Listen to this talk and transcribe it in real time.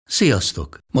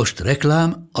Sziasztok! Most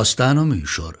reklám, aztán a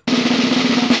műsor.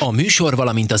 A műsor,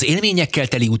 valamint az élményekkel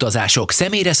teli utazások,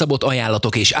 személyre szabott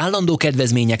ajánlatok és állandó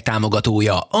kedvezmények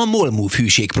támogatója a MOLMOVE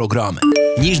hűségprogram.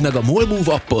 Nyisd meg a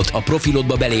MOLMOVE appot, a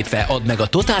profilodba belépve add meg a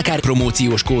Totalcar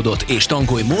promóciós kódot és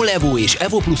tankolj MOL Evo és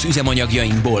Evo Plus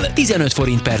üzemanyagjainkból 15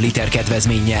 forint per liter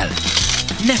kedvezménnyel.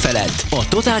 Ne feledd, a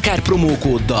Totalcar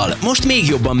promókóddal most még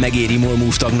jobban megéri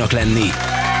MOLMOVE tagnak lenni.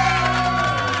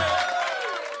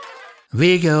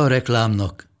 Vége a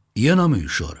reklámnak, jön a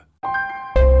műsor.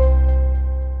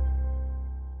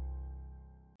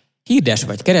 Hirdes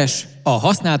vagy keres a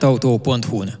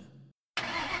használtautó.hu-n.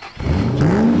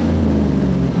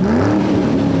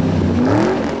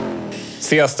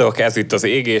 Sziasztok, ez itt az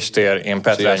Égéstér, én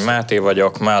Petrány Máté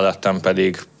vagyok, mellettem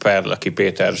pedig Perlaki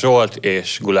Péter Zsolt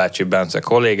és Gulácsi Bence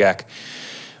kollégák.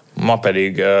 Ma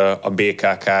pedig a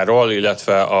BKK-ról,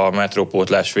 illetve a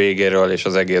metrópótlás végéről és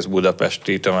az egész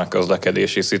budapesti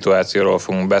tömegközlekedési szituációról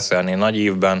fogunk beszélni nagy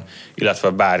ívben, illetve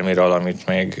bármiről, amit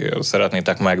még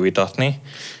szeretnétek megvitatni.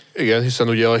 Igen, hiszen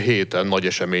ugye a héten nagy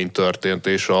esemény történt,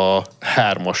 és a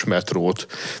hármasmetrót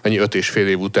 5,5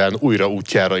 év után újra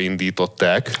útjára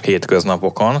indították.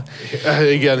 Hétköznapokon.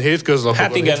 Igen, hétköznapokon.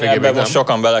 Hát igen, ebben most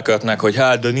sokan belekötnek, hogy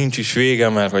de nincs is vége,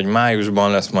 mert hogy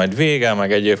májusban lesz majd vége,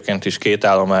 meg egyébként is 2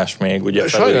 állomás még ugye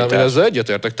felújítás. Sajnálom, én ezzel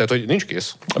egyetértek, tehát hogy nincs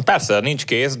kész. Persze, nincs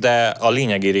kész, de a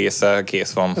lényegi része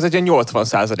kész van. Ez egy ilyen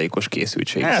 80%-os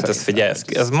készültség. Hát ez figyelj,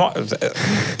 ez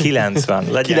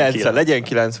 90, legyen 90, legyen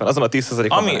 90, azon a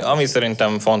 10%-on. Ami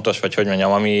szerintem fontos, vagy hogy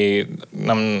mondjam, ami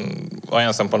nem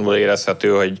olyan szempontból érezhető,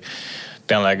 hogy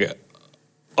tényleg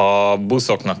a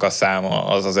buszoknak a száma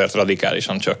az azért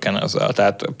radikálisan csökken ezzel.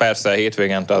 Tehát persze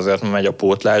hétvégente azért megy a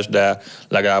pótlás, de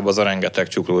legalább az a rengeteg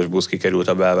csuklós busz kikerült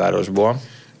a belvárosból.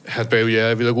 Hát például ugye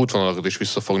elvileg útvonalakat is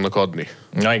vissza fognak adni.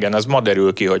 Na igen, ez ma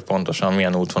derül ki, hogy pontosan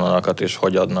milyen útvonalakat és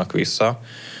hogy adnak vissza.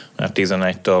 Mert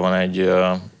 11-től van egy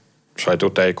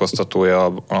sajtótájékoztatója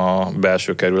a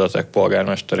belső kerületek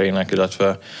polgármestereinek,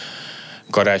 illetve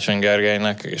Karácsony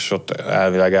Gergelynek, és ott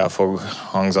elvileg el fog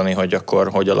hangzani, hogy akkor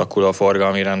hogy alakul a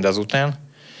forgalmi rend ezután.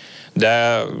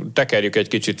 De tekerjük egy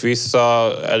kicsit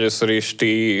vissza. Először is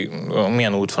ti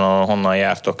milyen útvonalon, honnan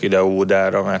jártok ide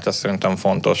Óbudára, mert ez szerintem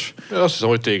fontos. Azt hiszem,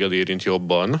 hogy téged érint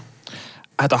jobban.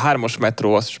 Hát a 3-as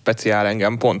metró az speciál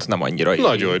engem pont nem annyira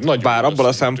Nagyon. Bár abból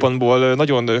a szempontból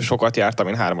nagyon sokat jártam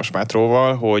én 3-as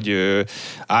metróval, hogy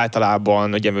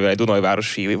általában, ugye mivel egy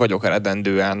Dunajvárosi vagyok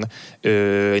eredendően,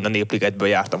 én a Népligetből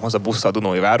jártam haza busszal a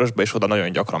Dunajvárosba, és oda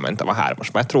nagyon gyakran mentem a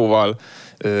 3-as metróval.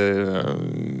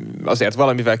 Azért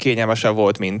valamivel kényelmesebb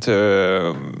volt, mint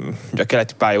ugye a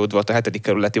keleti pályaudvar, a 7.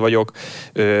 kerületi vagyok,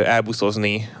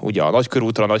 elbuszozni ugye a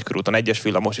Nagykörúton 1-es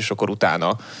villamos, és akkor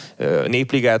utána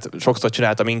Népliget. Sokszor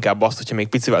csináltam inkább azt, hogyha még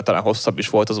picivel talán hosszabb is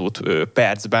volt az út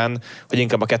percben, hogy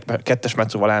inkább a 2-es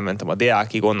metróval elmentem a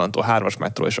Deákig, onnantól 3-as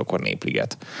metró, és akkor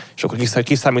Népliget. És akkor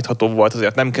kiszámítható volt,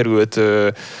 azért nem került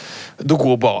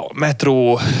dugóba,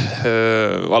 metró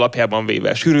alapjában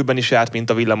véve sűrűbben is járt, mint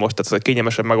a villamos, tehát ez egy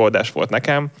kényelmesebb megoldás volt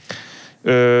nekem.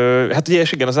 Hát ugye,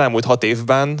 és igen, az elmúlt 6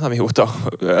 évben, amióta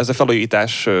ez a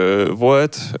felújítás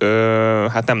volt,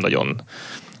 hát nem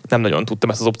nagyon tudtam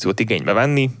ezt az opciót igénybe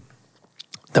venni,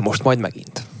 de most majd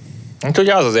megint. Hát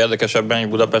ugye az érdekesebben, hogy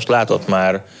Budapest látott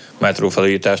már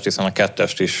metrófelújítást, hiszen a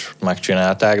 2-est is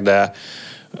megcsinálták, de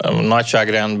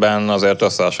nagyságrendben azért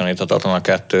összehasonlíthatatlan a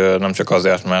 2, nem csak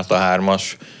azért, mert a 3-as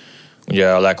ugye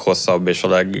a leghosszabb és a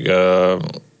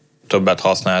legtöbbet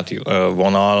használt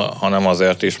vonal, hanem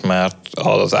azért is, mert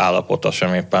az állapota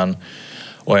sem éppen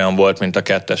olyan volt, mint a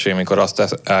 2-esé, mikor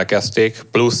azt elkezdték.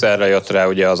 Plusz erre jött rá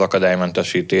ugye az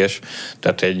akadálymentesítés,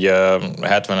 tehát egy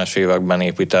 70-es években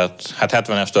épített, hát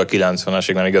 70-estől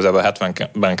 90-esig, mert igazából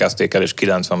 70-ben kezdték el, és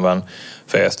 90-ben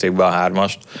fejezték be a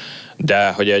 3-ast,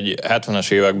 de hogy egy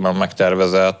 70-es években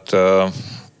megtervezett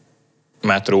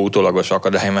metró utólagos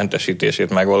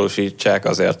akadálymentesítését megvalósítsák,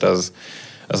 azért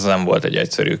ez nem volt egy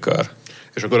egyszerű kör.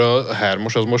 És akkor a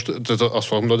 3-as az most,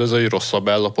 azt mondod, ez egy rosszabb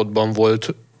állapotban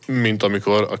volt, mint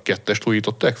amikor a 2-est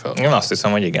újították fel? Én azt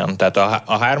hiszem, hogy igen. Tehát a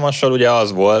 3-assal ugye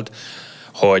az volt,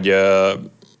 hogy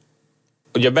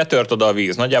ugye betört oda a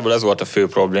víz. Nagyjából ez volt a fő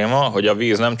probléma, hogy a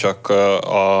víz nem csak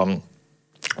a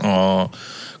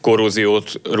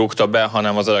korróziót rúgta be,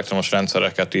 hanem az elektromos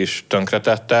rendszereket is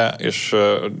tönkretette, és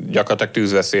gyakorlatilag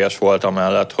tűzveszélyes volt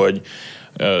amellett, hogy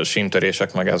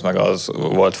síntörések meg ez meg az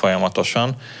volt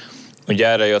folyamatosan. Ugye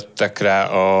erre jöttek rá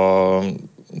az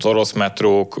orosz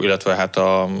metrók, illetve hát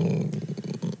a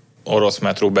orosz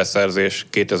metró beszerzés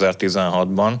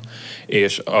 2016-ban,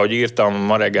 és ahogy írtam,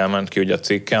 ma reggel ment ki ugye a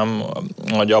cikkem,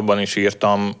 hogy abban is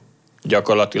írtam,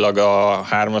 gyakorlatilag a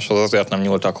 3-ashoz azért nem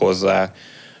nyúltak hozzá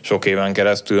sok éven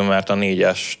keresztül, mert a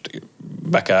 4-est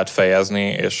be kellett fejezni,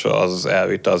 és az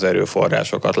elvitte az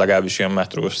erőforrásokat, legalábbis ilyen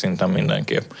metrós szinten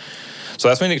mindenképp.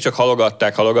 Szóval ezt mindig csak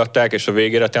halogatták, és a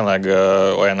végére tényleg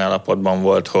olyan állapotban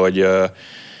volt, hogy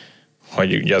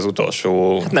ugye az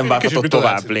utolsó... Hát nem várhatott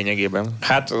tovább lényegében.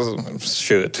 Hát,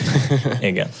 sőt,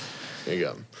 igen.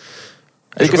 Igen.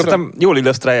 Egyébként szerintem jól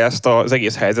illusztrálja ezt az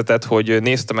egész helyzetet, hogy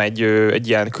néztem egy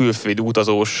ilyen külföldi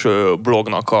utazós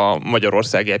blognak a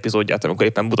magyarországi epizódját, amikor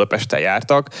éppen Budapesten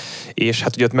jártak, és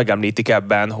hát ugye ott megemlítik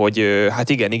ebben, hogy hát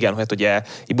igen, hát ugye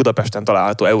Budapesten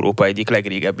található Európa egyik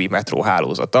legrégebbi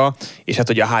metróhálózata, és hát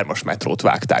ugye a 3-as metrót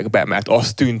vágták be, mert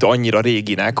az tűnt annyira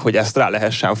réginek, hogy ezt rá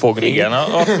lehessen fogni. Igen,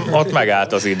 ott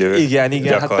megállt az idő.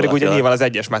 Igen, hát pedig ugye nyilván az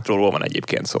 1-es metróról van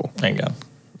egyébként szó.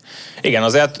 Igen,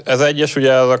 az egyes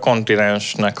ugye az a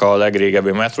kontinensnek a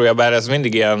legrégebbi metrója, bár ez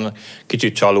mindig ilyen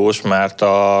kicsit csalós, mert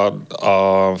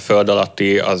a föld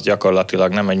alatti az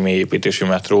gyakorlatilag nem egy mélyépítésű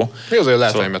metró. Mi az egy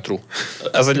látványmetró?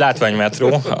 Ez egy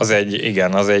látványmetró,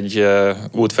 az egy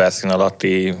útfelszín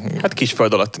alatti... Hát kis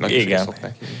föld alattinak is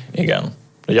szokták. Igen.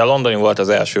 Ugye a londoni volt az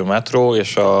első metró,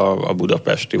 és a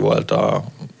budapesti volt a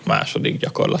második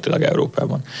gyakorlatilag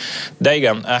Európában. De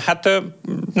igen, hát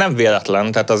nem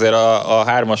véletlen, tehát azért a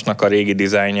 3-asnak a régi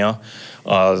dizájnja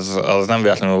az nem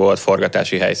véletlenül volt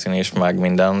forgatási helyszín is, meg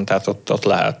minden, tehát ott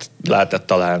lehetett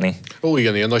találni. Ó,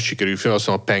 igen, ilyen nagy sikerű film, azt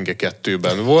mondom, a Penge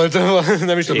 2-ben volt,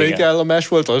 nem is tudom, melyik állomás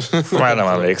volt az? Már nem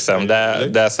emlékszem,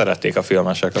 de szerették a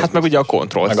filmesek. Hát meg ugye a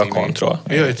Control meg című. A Control.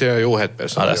 Jaj, jó, hát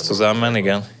persze. Ezt az ember,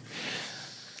 igen.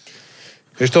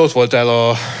 És te ott voltál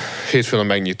a hétfőn a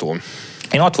Megnyitón.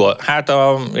 Én ott volt, hát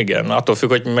igen, attól függ,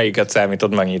 hogy melyiket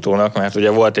számítod megnyitónak, mert ugye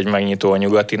volt egy megnyitó a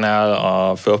Nyugatinál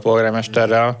a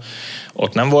főpolgármesterrel,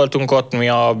 ott nem voltunk ott, mi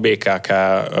a BKK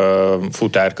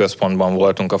futárközpontban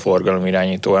voltunk a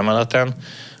forgalomirányító emeleten,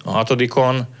 a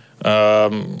 6-on.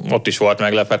 Ott is volt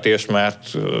meglepetés,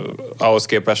 mert ahhoz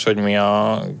képest, hogy mi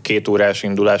a 2 órás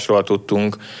indulásról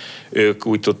tudtunk, ők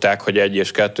úgy tudták, hogy 1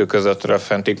 és 2 között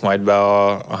röffentik majd be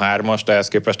a 3-as, de ehhez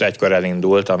képest 1-kor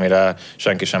elindult, amire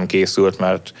senki sem készült,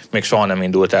 mert még soha nem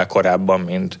indult el korábban,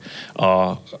 mint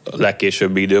a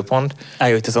legkésőbbi időpont.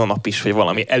 Eljött ez a nap is, hogy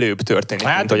valami előbb történik.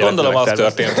 Hát gondolom az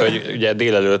történt, hogy ugye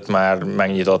délelőtt már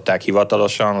megnyitották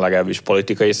hivatalosan, legalábbis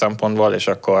politikai szempontból, és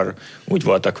akkor úgy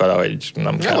voltak vele, hogy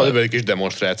nem kell. Nem, egy kis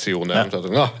demonstráció, nem?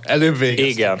 Na, előbb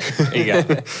végeztünk. Igen,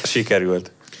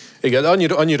 sikerült. Igen,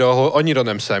 annyira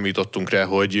nem számítottunk rá,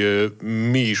 hogy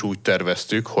mi is úgy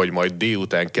terveztük, hogy majd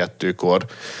délután 2-kor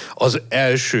az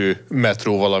első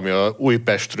metró valami a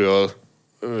Újpestről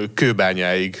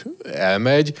Kőbányáig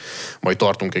elmegy, majd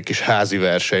tartunk egy kis házi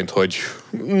versenyt, hogy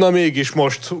na mégis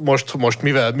most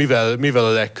mivel a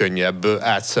legkönnyebb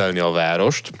átszelni a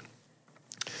várost.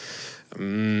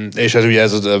 És ez ugye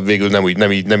végül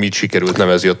nem így sikerült, nem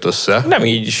ez jött össze. Nem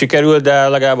így sikerült, de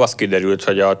legalább az kiderült,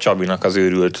 hogy a Csabinak az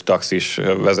őrült taxis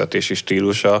vezetési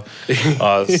stílusa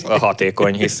az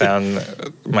hatékony, hiszen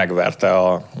megverte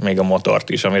még a motort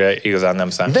is, amire igazán nem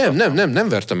számít. Nem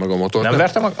vertem meg a motort. Nem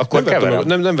vertem meg? Akkor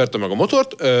nem vertem meg a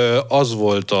motort. Az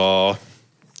volt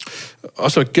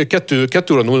azt mondom,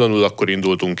 2:00 akkor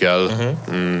indultunk el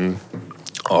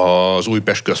az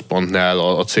Újpest központnál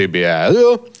a CBA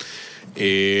elől,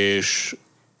 és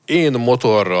én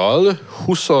motorral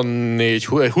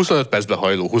 25 percbe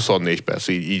hajló, 24 perc,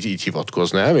 így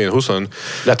hivatkoznám.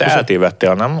 De te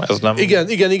eltévedtél, nem? Ez nem...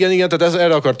 Igen, tehát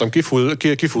erre akartam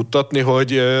kifuttatni,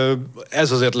 hogy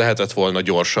ez azért lehetett volna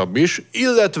gyorsabb is,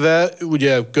 illetve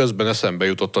ugye közben eszembe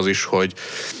jutott az is, hogy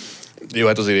jó,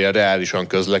 hát azért ilyen reálisan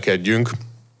közlekedjünk,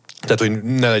 tehát, hogy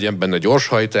ne legyen benne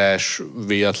gyorshajtás,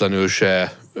 véletlenül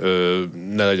se,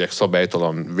 ne legyek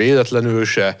szabálytalan véletlenül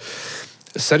se.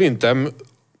 Szerintem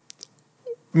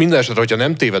minden esetre, hogyha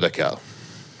nem tévedek el,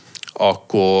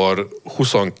 akkor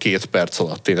 22 perc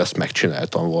alatt én ezt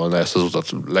megcsináltam volna, ezt az utat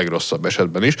legrosszabb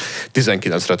esetben is.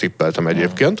 19-re tippeltem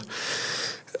egyébként.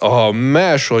 A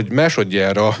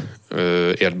másodjára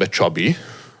ért be Csabi,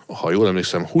 ha jól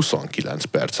emlékszem, 29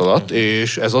 perc alatt,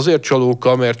 és ez azért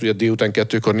csalóka, mert ugye délután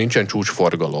 2-kor nincsen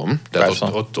csúcsforgalom, tehát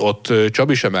ott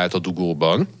Csabi sem állt a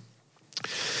dugóban,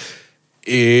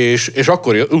 és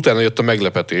akkor utána jött a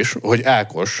meglepetés, hogy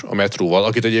Ákos a metróval,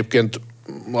 akit egyébként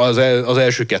az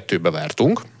első 2-be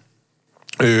vártunk,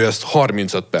 ő ezt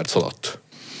 35 perc alatt.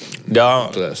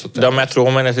 De a metró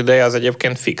menetideje az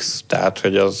egyébként fix, tehát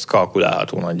hogy az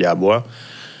kalkulálható nagyjából.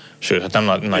 Sőt, hát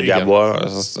nem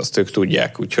nagyjából, azt ők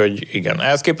tudják, úgyhogy igen.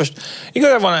 Ehhez képest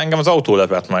igazából engem az autó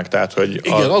lepett meg, tehát hogy...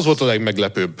 Igen, az volt a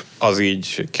legmeglepőbb. Az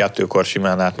így 2-kor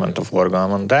simán átment a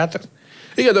forgalmon, tehát...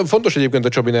 Igen, de fontos egyébként a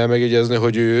Csabinál megjegyezni,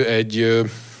 hogy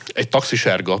ő egy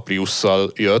taxisárga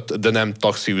Priusszal jött, de nem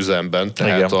taxiüzemben,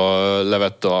 tehát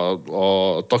levette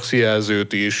a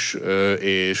taxijelzőt is,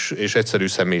 és egyszerű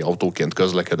személyautóként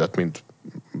közlekedett, mint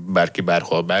bárki,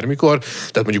 bárhol, bármikor.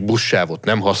 Tehát mondjuk buszsávot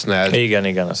nem használt.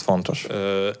 Igen, ez fontos.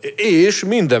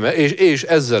 És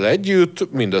ezzel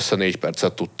együtt mindössze 4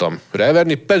 percet tudtam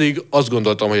ráverni, pedig azt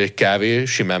gondoltam, hogy egy kávé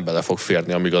simán bele fog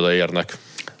férni, amíg odaérnek.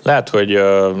 Lehet, hogy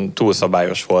túl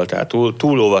szabályos voltál,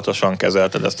 túl óvatosan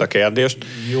kezelted ezt a kérdést.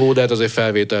 Jó, de hát azért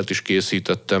felvételt is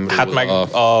készítettem. Hát meg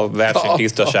a verseny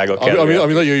tisztasága kell.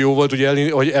 Ami nagyon jó volt,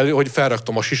 ugye, hogy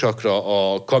felraktam a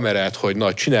sisakra a kamerát, hogy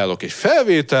na, csinálok egy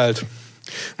felvételt,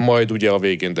 majd ugye a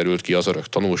végén derült ki az örök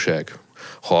tanulság.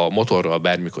 Ha motorral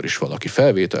bármikor is valaki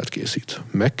felvételt készít,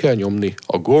 meg kell nyomni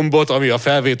a gombot, ami a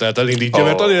felvételt elindítja,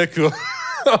 mert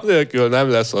anélkül nem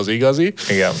lesz az igazi.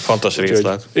 Igen, fontos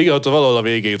részlet. Igen, ott valahol a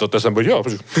végén jutott eszembe, hogy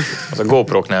az a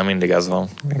GoPro-knál mindig ez van.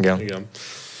 Igen.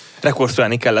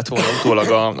 Rekonstruálni kellett volna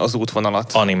utólag az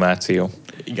útvonalat. Animáció.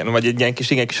 Igen, vagy egy ilyen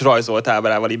kis rajzolt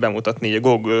ábrával így bemutatni, így a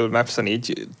Google Maps-en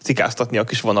így cikáztatni a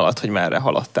kis vonalat, hogy merre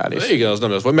haladtál. És... Igen, az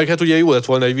nem lesz. Meg hát ugye jó lett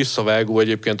volna egy visszavágó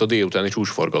egyébként a délutáni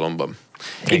csúcsforgalomban.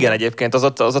 Igen, egyébként az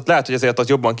ott lehet, hogy azért az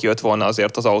jobban kijött volna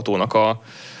azért az autónak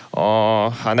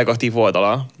a negatív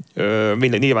oldala.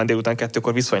 Nyilván délután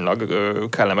 2-kor viszonylag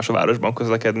kellemes a városban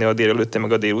közlekedni a délelőtti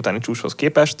meg a délutáni csúcshoz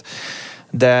képest,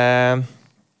 de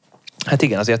hát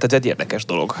igen, azért ez egy érdekes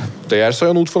dolog. Te jársz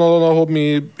olyan útvonalon, ahol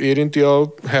mi érinti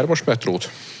a hármasmetrót?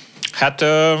 Hát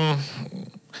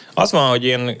az van, hogy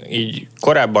én így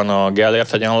korábban a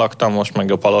Gellért-hegyen laktam, most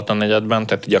meg a Palota negyedben,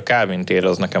 tehát így a Kálvin tér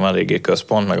az nekem eléggé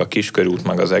központ, meg a Kiskörút,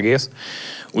 meg az egész.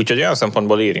 Úgyhogy olyan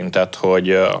szempontból érintett,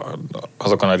 hogy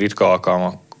azokon a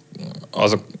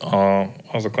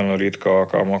ritka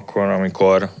alkalmakkor,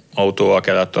 amikor autóval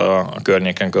kellett a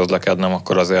környéken közlekednem,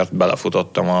 akkor azért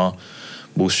belefutottam a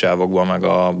buszsávokba, meg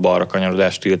a balra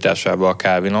kanyarodás tiltásába a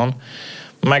Kálvinon.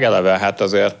 Meg eleve, hát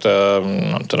azért,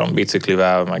 nem tudom,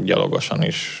 biciklivel, meg gyalogosan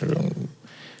is.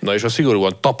 Na és a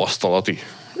szigorúan tapasztalati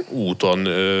úton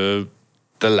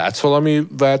te látsz valami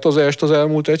változást az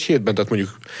elmúlt egy hétben? Tehát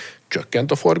mondjuk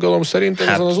csökkent a forgalom szerint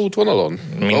ezen az útvonalon?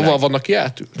 Van, aki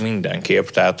átül? Mindenképp,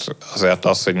 tehát azért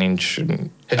az, hogy nincs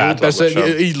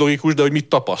persze így logikus, de hogy mit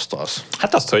tapasztalsz?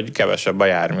 Hát azt, hogy kevesebb a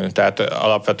jármű. Tehát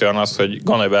alapvetően az, hogy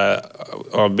gondolj be,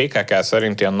 a BKK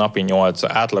szerint ilyen napi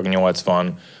átlag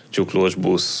 80 csuklós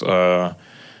busz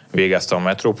végezte a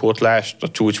metrópótlást, a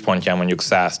csúcspontján mondjuk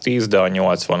 110, de a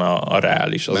 80 a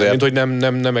reális. Azért... Mint hogy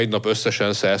nem egy nap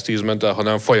összesen 110 ment el,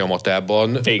 hanem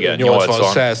folyamatában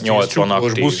 80-110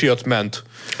 csuklós busz jött, ment.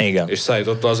 Igen. És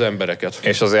szállította az embereket.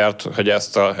 És azért, hogy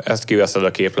ezt kiveszed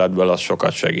a képletből, az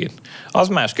sokat segít. Az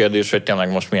más kérdés, hogy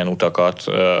tényleg most milyen utakat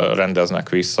rendeznek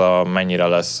vissza, mennyire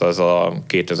lesz ez a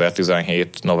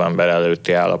 2017 november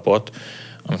előtti állapot,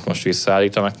 amit most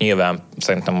visszaállítanak. Nyilván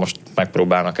szerintem most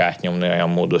megpróbálnak átnyomni olyan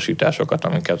módosításokat,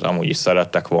 amiket amúgy is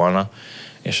szerettek volna,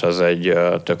 és ez egy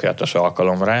tökéletes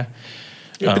alkalom rá.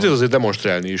 Itt azért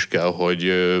demonstrálni is kell,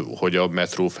 hogy a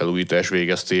metrófelújítás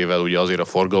végeztével ugye azért a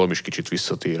forgalom is kicsit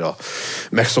visszatér a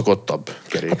megszokottabb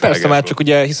kerékpárgásba. Persze, már csak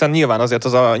ugye, hiszen nyilván azért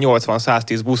az a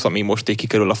 80-110 busz, ami most így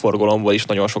kikerül a forgalomból is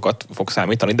nagyon sokat fog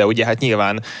számítani, de ugye hát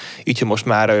nyilván így, hogy most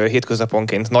már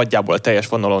hétköznaponként nagyjából a teljes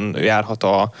vonalon járhat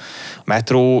a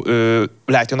metró,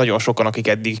 lehet, hogy nagyon sokan, akik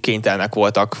eddig kénytelenek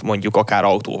voltak mondjuk akár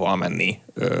autóval menni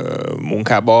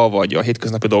munkába, vagy a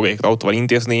hétköznapi dolgaikat autóval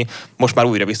intézni, most már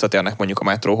újra visszatérnek mondjuk a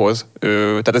metróhoz.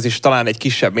 Tehát ez is talán egy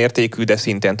kisebb mértékű, de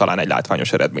szintén talán egy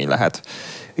látványos eredmény lehet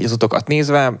így az utakat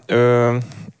nézve.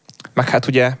 Meg hát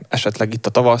ugye esetleg itt a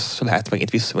tavasz, lehet megint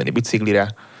visszamenni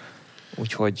biciklire,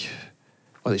 úgyhogy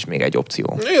az is még egy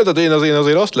opció. Igen, tehát én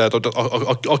azért azt lehet,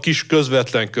 a kis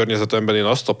közvetlen környezetemben én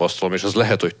azt tapasztalom, és ez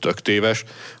lehet, hogy tök téves,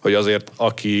 hogy azért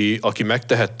aki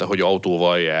megtehette, hogy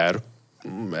autóval jár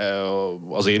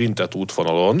az érintett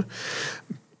útvonalon,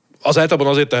 az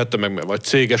általában azért tehette meg, mert vagy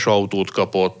céges autót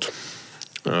kapott,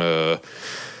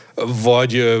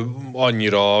 vagy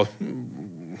annyira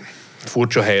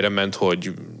furcsa helyre ment,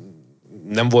 hogy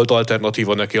nem volt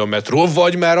alternatíva neki a metró,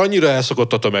 vagy már annyira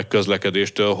elszokott a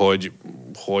tömegközlekedéstől,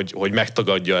 hogy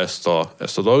megtagadja ezt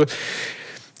a dolgot.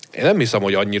 Én nem hiszem,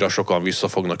 hogy annyira sokan vissza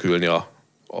fognak ülni a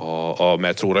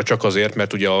metróra, csak azért,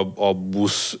 mert ugye a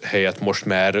busz helyett most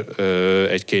már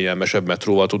egy kényelmesebb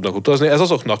metróval tudnak utazni. Ez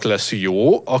azoknak lesz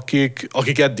jó,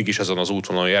 akik eddig is ezen az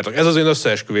útvonalon jártak. Ez az én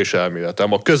összeesküvés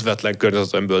elméletem, a közvetlen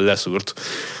környezetemből leszűrt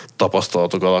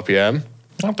tapasztalatok alapján.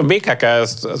 Hát a BKK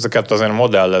ezeket azért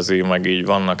modellezi, meg így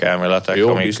vannak elméletek, Jó,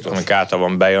 amik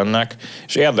általában bejönnek,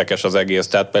 és érdekes az egész,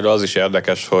 tehát például az is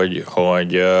érdekes,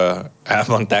 hogy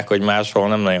elmondták, hogy máshol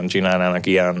nem nagyon csinálnának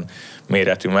ilyen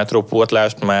méretű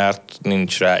metrópótlást, mert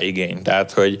nincs rá igény.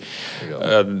 Tehát, hogy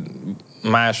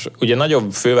ugye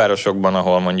nagyobb fővárosokban,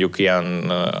 ahol mondjuk ilyen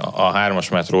a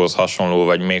 3-as metróhoz hasonló,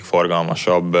 vagy még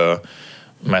forgalmasabb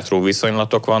metró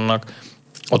viszonylatok vannak,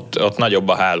 ott nagyobb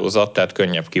a hálózat, tehát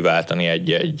könnyebb kiváltani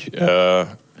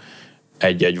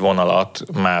egy vonalat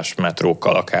más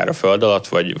metrókkal, akár a föld alatt,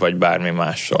 vagy bármi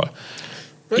mással.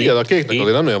 Igen, a kéknek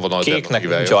azért nem olyan van alternatívája.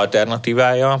 Kéknek nincs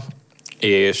alternatívája,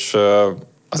 és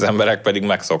az emberek pedig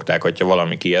megszokták, hogyha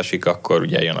valami kiesik, akkor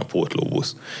ugye jön a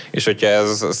pótlóbusz. És hogyha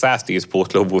ez 110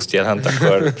 pótlóbuszt jelent,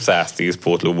 akkor 110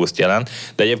 pótlóbuszt jelent.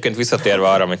 De egyébként visszatérve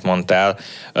arra, amit mondtál,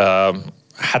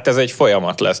 hát ez egy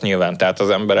folyamat lesz nyilván, tehát az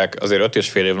emberek azért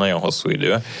 5,5 év nagyon hosszú idő.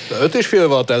 De 5,5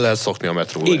 év alatt el lehet szokni a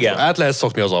metróba. Igen. Át lehet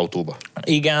szokni az autóba.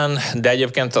 Igen, de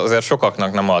egyébként azért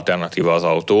sokaknak nem alternatíva az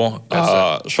autó.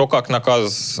 Sokaknak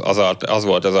az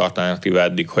volt az alternatíva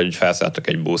eddig, hogy felszálltak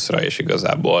egy buszra, és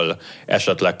igazából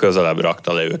esetleg közelebb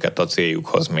rakta le őket a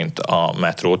céljukhoz, mint a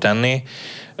metró tenni.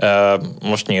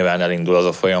 Most nyilván elindul az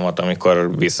a folyamat,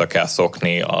 amikor vissza kell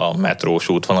szokni a metrós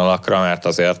útvonalakra, mert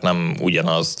azért nem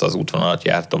ugyanazt az útvonalat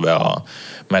járta be a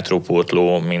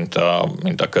metrópótló, mint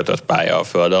a kötött pálya a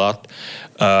föld alatt.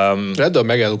 De a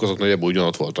megállók azok nagyjából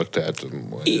ugyanott voltak, tehát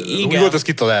úgy volt ez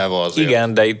kitalálva azért.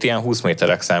 Igen, de itt ilyen 20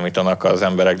 méterek számítanak az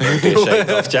emberek döntései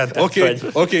kapcsán.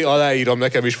 Oké, aláírom,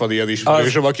 nekem is van ilyen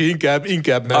ismerősöm, aki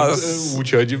inkább ment,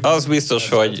 úgyhogy... Az biztos,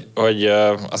 hogy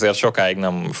azért sokáig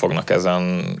nem fognak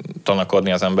ezen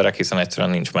tanakodni az emberek, hiszen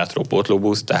egyszerűen nincs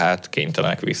metrópótlóbusz, tehát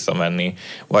kénytelenek visszamenni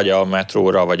vagy a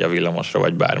metróra, vagy a villamosra,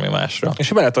 vagy bármi másra.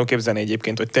 És be tudom képzelni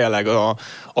egyébként, hogy tényleg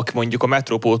aki mondjuk a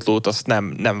metrópótlót azt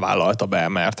nem vállalta be,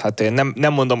 mert hát én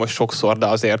nem mondom, hogy sokszor, de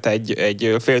azért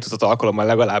egy fél tucat alkalommal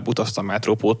legalább utaztam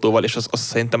metrópótlóval, és az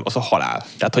szerintem az a halál.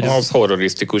 Tehát, hogy az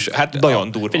horrorisztikus. Hát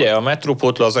nagyon durva. Ugye a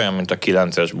metrópótló az olyan, mint a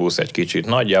 9-es busz egy kicsit.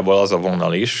 Nagyjából az a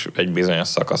vonal is, egy bizonyos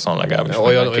szakaszon legalábbis.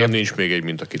 Olyan nincs még egy,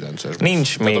 mint a 9-es busz.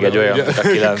 Nincs még egy olyan, mint a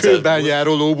 9-es busz.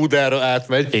 Kőbányáról Óbudára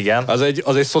átmegy. Igen. Az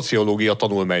egy szociológia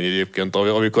tanulmány egyébként,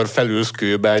 amikor felülsz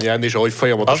Kőbányán, és ahogy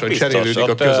folyamatosan cserélődik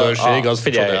a közönség, az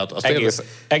csodálatos.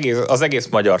 Az egész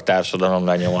magyar társadalom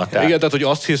lenyomatát. Igen, tehát hogy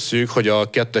azt hiszük, hogy a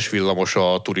 2-es villamos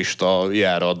a turista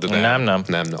járat, de nem,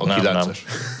 a 9-es.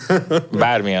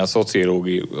 Bármilyen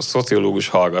szociológus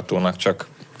hallgatónak csak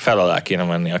fel alá kéne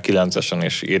menni a 9-esen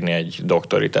és írni egy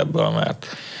doktorit ebből, mert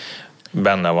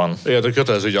benne van. Igen, a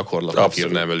kötelező gyakorlatot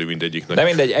írnám elő mindegyiknek. De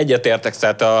mindegy, egyetértek,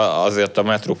 tehát azért a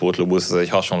metrópótlóbusz az egy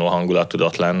hasonló hangulat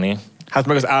tudott lenni. Hát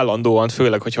meg az állandóan,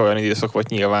 főleg, hogyha olyan időszak volt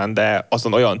nyilván, de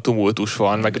azon olyan tumultus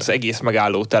van, meg az egész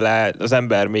megálló tele, az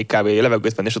ember még kb.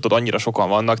 Levegőt venni, és ott annyira sokan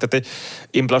vannak. Tehát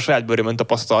én a saját bőrömön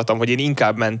tapasztaltam, hogy én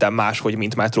inkább mentem máshogy,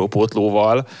 mint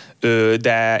metrópótlóval,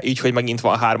 de így, hogy megint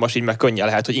van 3-as, így meg könnyen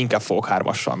lehet, hogy inkább fogok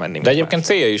 3-assal menni. De egyébként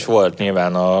célja is volt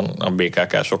nyilván a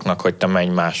BKK-soknak, hogy te menj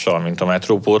mással, mint a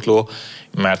metrópótló,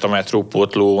 mert a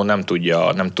metrópótló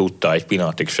nem tudta egy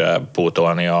pillanatig se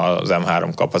pótolni az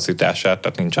M3 kapacitását,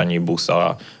 tehát nincs annyi busz,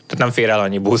 tehát nem fér el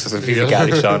annyi busz az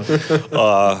fizikálisan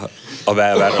a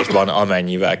belvárosban,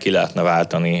 amennyivel ki lehetne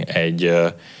váltani egy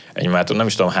metró. Nem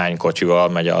is tudom hány kocsival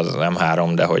megy az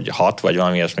M3, de hogy 6 vagy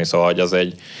valami ilyesmi, szóval hogy az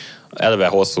egy eleve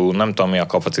hosszú, nem tudom mi a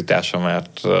kapacitása,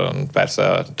 mert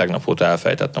persze tegnap óta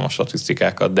elfejtettem a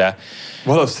statisztikákat, de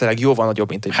valószínűleg jóval nagyobb,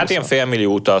 mint egy hát ilyen 500 000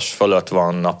 utas fölött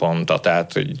van naponta,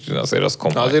 tehát hogy azért az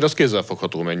komoly. Azért az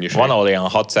kézzelfogható mennyiség. Van, ahol ilyen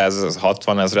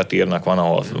 660 000 írnak, van,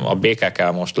 ahol a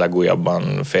BKK most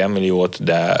legújabban 500 000,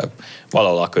 de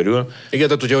valahol körül. Igen,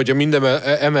 tehát ugye, hogyha minden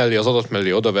emellé, az adat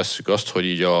mellé oda vesszük azt, hogy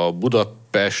így a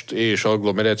Budapest és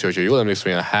agglomeráció, hogyha jól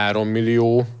emlékszem, ilyen 3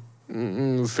 millió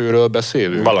főről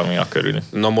beszélünk. Valami a körül.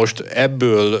 Na most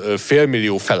ebből 500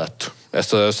 000 felett,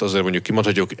 ezt azért mondjuk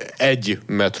kimondhatjuk, egy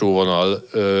metróvonal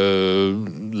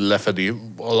lefedi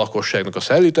a lakosságnak a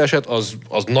szállítását,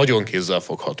 az nagyon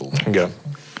kézzelfogható. Igen.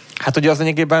 Hát ugye az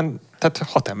lényegében, tehát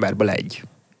 6 emberből egy.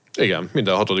 Igen,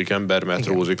 minden 6. ember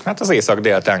metrózik. Igen. Hát az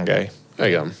észak-dél tengely.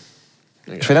 Igen.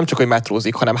 És nem csak, hogy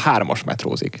metrózik, hanem 3-as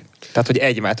metrózik. Tehát, hogy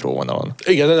egy metróvonalon.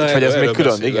 Igen, de ez még külön,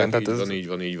 beszélek, igen. Tehát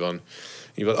így van.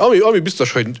 Ami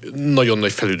biztos, hogy nagyon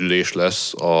nagy felüdülés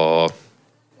lesz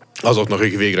azoknak,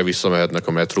 akik végre visszamehetnek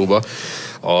a metróba,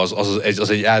 az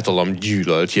egy általam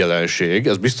gyűlölt jelenség.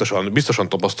 Ezt biztosan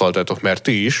tapasztaltátok, mert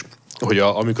ti is, hogy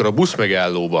amikor a busz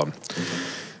megállóban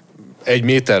 1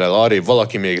 méterrel arrébb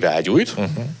valaki még rágyújt,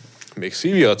 még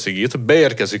szívja a cigit,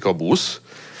 beérkezik a busz,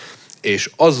 és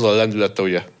azzal lendülette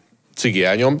ugye cigi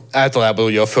elnyom, általában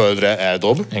ugye a földre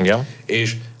eldob, igen.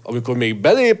 és amikor még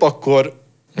belép, akkor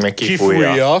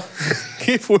kifújja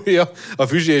a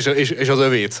füzsi és az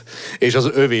övét. És az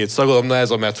övét szagolom, na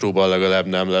ez a metróban legalább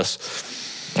nem lesz.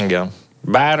 Igen.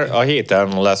 Bár a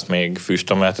héten lesz még füst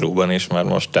a metróban is, mert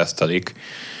most tesztelik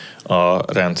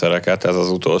a rendszereket, ez az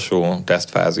utolsó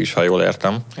tesztfázis, ha jól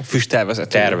értem.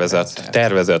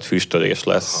 Tervezett füstölés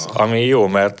lesz, ami jó,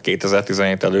 mert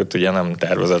 2017 előtt ugye nem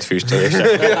tervezett füstölés.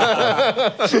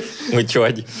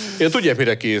 Úgyhogy... Én tudják,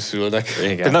 mire készülnek.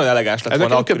 Igen. Nagyon elegáns lett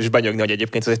volna akkor is benyögni, hogy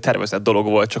egyébként ez egy tervezett dolog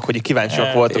volt, csak hogy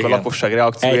kíváncsiak voltak a lakosság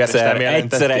reakciójára, és nem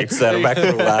jelentették. Egyszer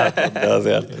megpróbáltad, de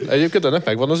azért. Egyébként ennek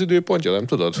megvan az időpontja, nem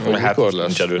tudod? Hát mikor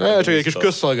lesz? Csak egy kis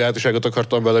közszolgálatiságot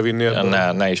akartam belevinni.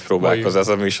 Ne is próbálkozz, ez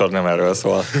a műsor nem erről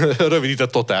szól.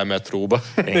 Rövidített totál metróba.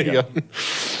 Igen.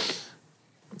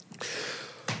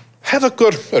 Hát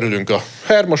akkor örülünk a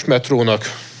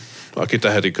hármasmetrónak, aki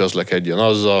teheti, közlekedjen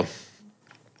azzal.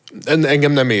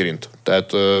 Engem nem érint.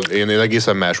 Tehát én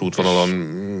egészen más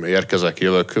útvonalon érkezek,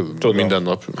 jövök minden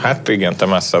nap. Hát igen, te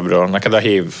messzebbről. Neked a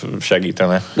hév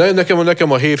segítene. De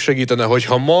nekem a hév segítene,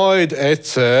 hogyha majd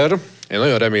egyszer, én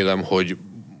nagyon remélem, hogy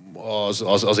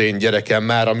az én gyerekem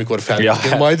már, amikor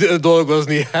felnőtt majd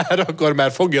dolgozni jár, akkor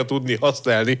már fogja tudni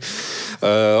használni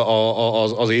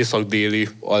az észak-déli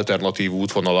alternatív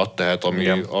útvonalat, tehát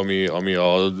ami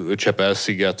a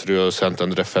Csepel-szigetről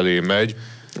Szentendre felé megy.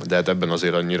 De hát ebben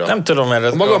azért annyira... Nem tudom,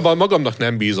 mert magamnak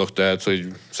nem bízok, tehát hogy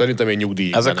szerintem én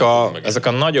nyugdíj. Ezek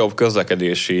a nagyobb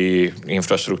közlekedési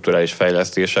infrastrukturális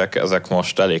fejlesztések, ezek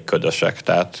most elég ködösek,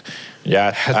 tehát ugye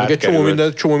hát meg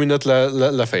egy csomó mindent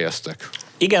lefejeztek.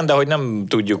 Igen, de hogy nem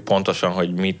tudjuk pontosan,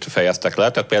 hogy mit fejeztek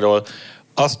le. Tehát például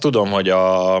azt tudom, hogy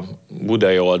a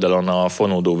budai oldalon a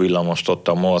fonódó villamost ott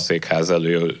a MOL székház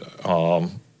elő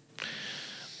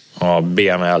a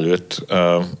BM előtt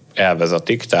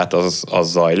elvezetik, tehát az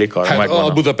zajlik. Hát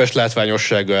a Budapest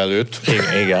látványossága előtt.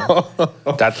 Igen.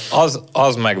 Tehát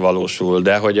az megvalósul,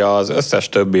 de hogy az összes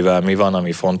többivel mi van,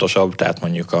 ami fontosabb, tehát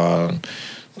mondjuk a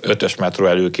 5-ös metró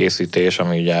előkészítés,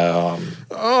 ami ugye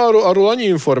Arról annyi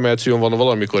információm van,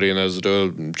 valamikor én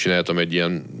ezről csináltam egy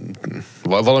ilyen...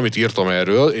 Valamit írtam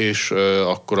erről, és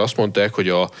akkor azt mondták, hogy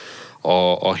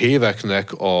a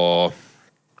héveknek a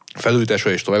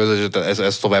felújítása és továbbvezetése,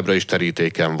 ez továbbra is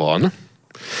terítéken van.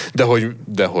 De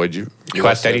hogy jó,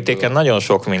 hát terítéken nagyon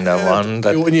sok minden van.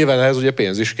 De... Jó, nyilván ehhez ugye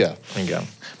pénz is kell. Igen.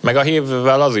 Meg a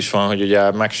hévvel az is van, hogy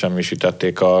ugye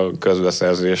megsemmisítették a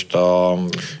közbeszerzést a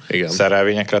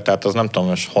szerelvényekre, tehát az nem tudom,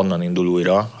 most honnan indul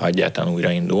újra, ha egyáltalán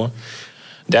újra indul.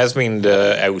 De ez mind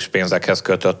EU-s pénzekhez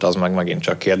kötött, az meg megint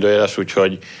csak kérdőjeles,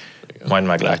 úgyhogy majd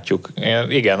meglátjuk.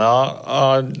 Igen,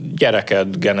 a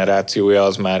gyereked generációja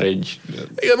az már egy...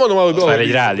 Igen, mondom, az már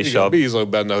egy reálisabb. Bízok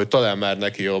benne, hogy talán már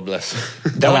neki jobb lesz.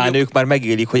 De talán ők már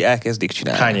megélik, hogy elkezdik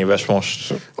csinálni. Hány éves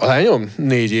most? A lányom?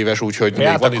 4 éves, úgyhogy még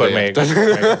van akkor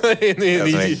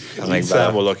ideje. Még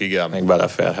számolok, igen. Még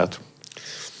beleférhet.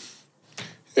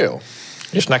 Jó.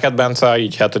 És neked, Bence,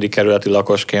 így 7. kerületi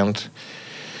lakosként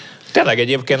tényleg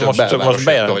egyébként most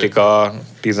bejelentik a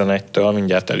 11-től,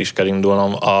 mindjárt el is kell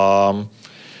indulnom, a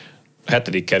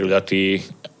 7. kerületi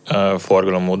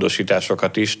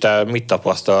forgalommódosításokat is. Te mit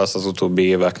tapasztalsz az utóbbi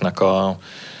éveknek a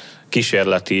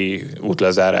kísérleti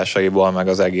útlezárásaiból, meg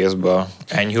az egészből?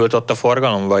 Enyhült ott a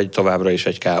forgalom, vagy továbbra is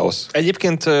egy káosz?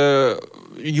 Egyébként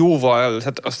jóval,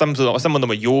 hát azt nem mondom,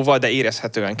 hogy jóval, de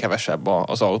érezhetően kevesebb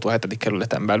az autó 7.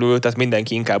 kerületen belül, tehát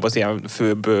mindenki inkább az ilyen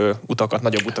főbb utakat,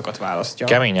 nagyobb utakat választja.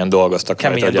 Keményen dolgoztak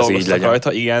rajta, hogy ez így legyen.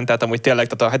 Rajta, igen, tehát amúgy tényleg,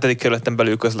 tehát a 7. kerületen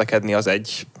belül közlekedni az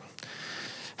egy,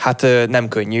 hát nem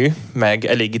könnyű, meg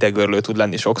elég idegörlő tud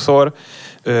lenni sokszor.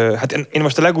 Hát én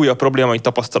most a legújabb probléma, amit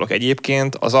tapasztalok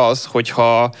egyébként, az az,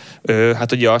 hogyha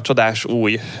hát ugye a csodás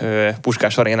új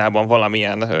Puskás arénában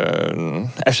valamilyen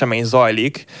esemény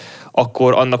zajlik,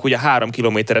 akkor annak ugye 3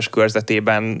 kilométeres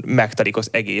körzetében megtelik az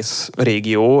egész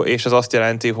régió, és ez azt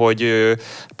jelenti, hogy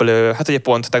hát ugye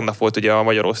pont tegnap volt ugye a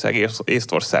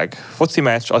Magyarország-Észtország foci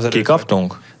meccs.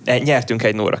 Kikaptunk? Nyertünk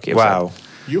 1-0-ra, képzeld. Wow.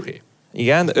 Juhé.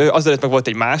 Igen, azelőtt meg volt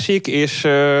egy másik, és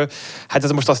hát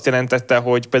ez most azt jelentette,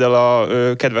 hogy például a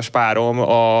kedves párom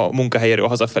a munkahelyéről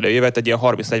hazafelé jövet, egy ilyen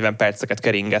 30-40 perceket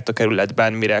keringett a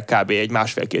kerületben, mire kb. Egy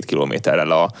 1,5-2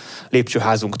 kilométerrel a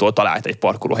lépcsőházunktól talált egy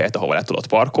parkolóhelyet, ahol le tudott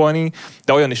parkolni.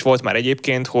 De olyan is volt már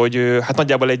egyébként, hogy hát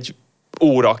nagyjából egy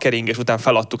óra keringés után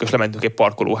feladtuk, és lementünk egy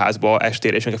parkolóházba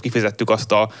estére, és kifizettük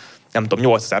azt a nem tudom,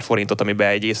 8000 forintot, amiben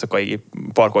egy éjszakai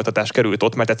parkoltatás került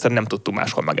ott, mert egyszerűen nem tudtunk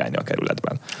máshol megállni a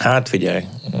kerületben. Hát figyelj,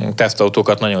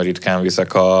 tesztautókat nagyon ritkán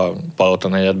viszek a Palota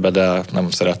negyedbe, de nem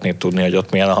szeretnéd tudni, hogy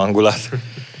ott milyen a hangulat.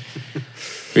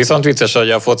 Viszont vicces,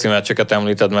 hogy a foci meccseket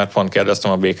említed, mert pont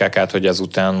kérdeztem a BKK-t, hogy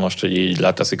ezután most, hogy így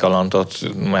leteszik a lantot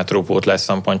metrópótlás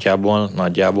szempontjából,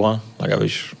 nagyjából,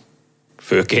 legalábbis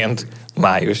főként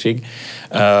májusig.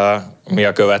 Mi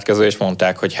a következő, és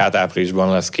mondták, hogy hát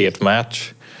áprilisban lesz 2 meccs,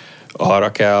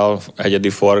 arra kell egyedi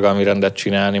forgalmi rendet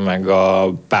csinálni, meg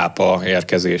a pápá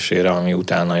érkezésére, ami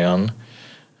utána jön.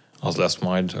 Az lesz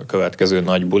majd a következő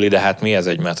nagy buli, de hát mi ez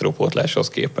egy metrópótláshoz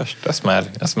képest?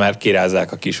 Ezt már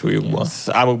kirázzák a kis ujjukból.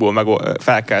 Álmukból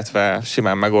felkeltve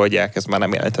simán megoldják, ez már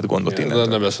nem jelentett gondot innentől.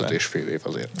 Nem lesz 5,5 év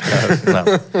azért. Nem.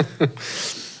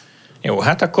 Jó,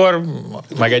 hát akkor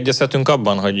megegyezhetünk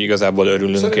abban, hogy igazából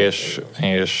örülünk,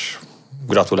 és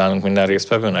gratulálunk minden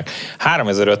résztvevőnek.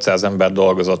 3500 ember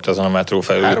dolgozott ezen a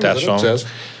metrófelújításon. 3500?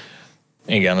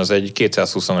 Igen, az egy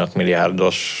 225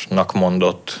 milliárdosnak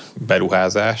mondott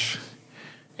beruházás,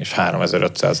 és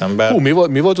 3500 ember.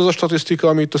 Mi volt az a statisztika,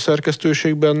 amit a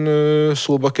szerkesztőségben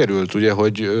szóba került, ugye,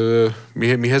 hogy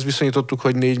mihez viszonyítottuk,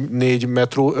 hogy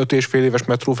 5,5 éves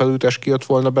metrófelújítás kijött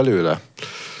volna belőle?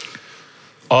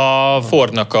 A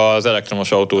Fordnak az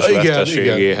elektromos autós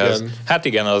veszteségéhez. Igen. Hát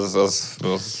igen, az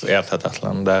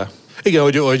érthetetlen, de... Igen,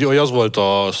 hogy az volt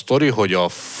a sztori, hogy a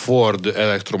Ford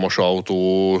elektromos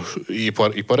autó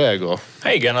iparága?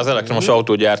 Hát igen, az elektromos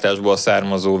autógyártásból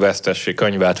származó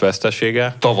könyvelt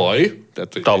vesztesége.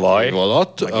 Tavaly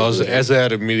alatt az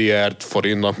 1000 milliárd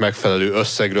forintnak megfelelő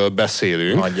összegről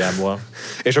beszélünk. Nagyjából.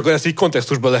 És akkor ezt így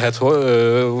kontextusba lehet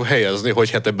helyezni,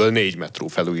 hogy hát ebből 4 metró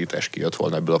felújítás kijött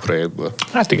volna ebből a projektből.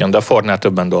 Hát igen, de a Fordnál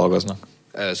többen dolgoznak.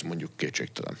 Ez mondjuk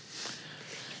kétségtelen.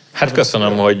 Hát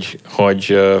köszönöm,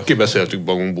 hogy kibeszéltük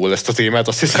magunkból ezt a témát,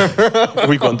 azt hiszem.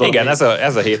 Úgy gondolom. Igen,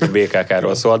 ez a hét a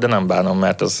BKK-ról szól, de nem bánom,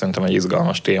 mert ez szerintem egy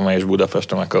izgalmas téma, és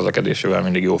Budapesten meg közlekedésével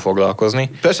mindig jó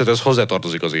foglalkozni. Persze, ez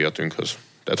hozzátartozik az életünkhöz.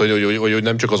 Tehát, hogy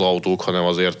nem csak az autók, hanem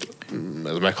azért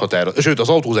ez meghatároz. Sőt, az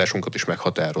autózásunkat is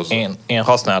meghatározza. Én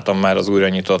használtam már az újra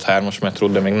nyitott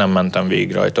hármasmetrót, de még nem mentem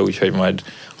végig rajta, úgyhogy majd,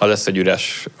 ha lesz egy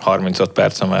üres 35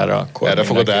 percem erre, akkor... Erre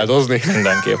fogod áldozni?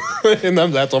 Mindenképp. Én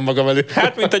nem látom magam elő.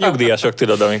 Hát, mint a nyugdíjasok,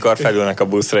 tudod, amikor felülnek a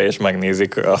buszra, és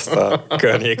megnézik azt a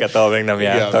környéket, ahol még nem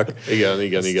jártak.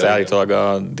 Igen. Állítólag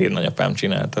a dédnagyapám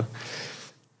csinálta.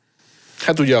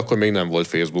 Hát ugye akkor még nem volt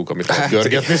Facebook, amit lehet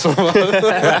görgetni, szóval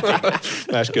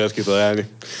más kellett kitalálni.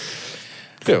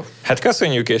 Jó. Hát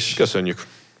köszönjük, és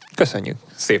Köszönjük.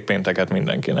 szép pénteket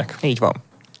mindenkinek. Így van.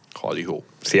 Halihó.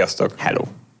 Sziasztok. Hello.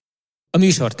 A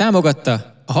műsor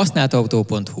támogatta a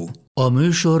használtautó.hu. A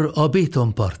műsor a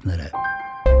Béton partnere.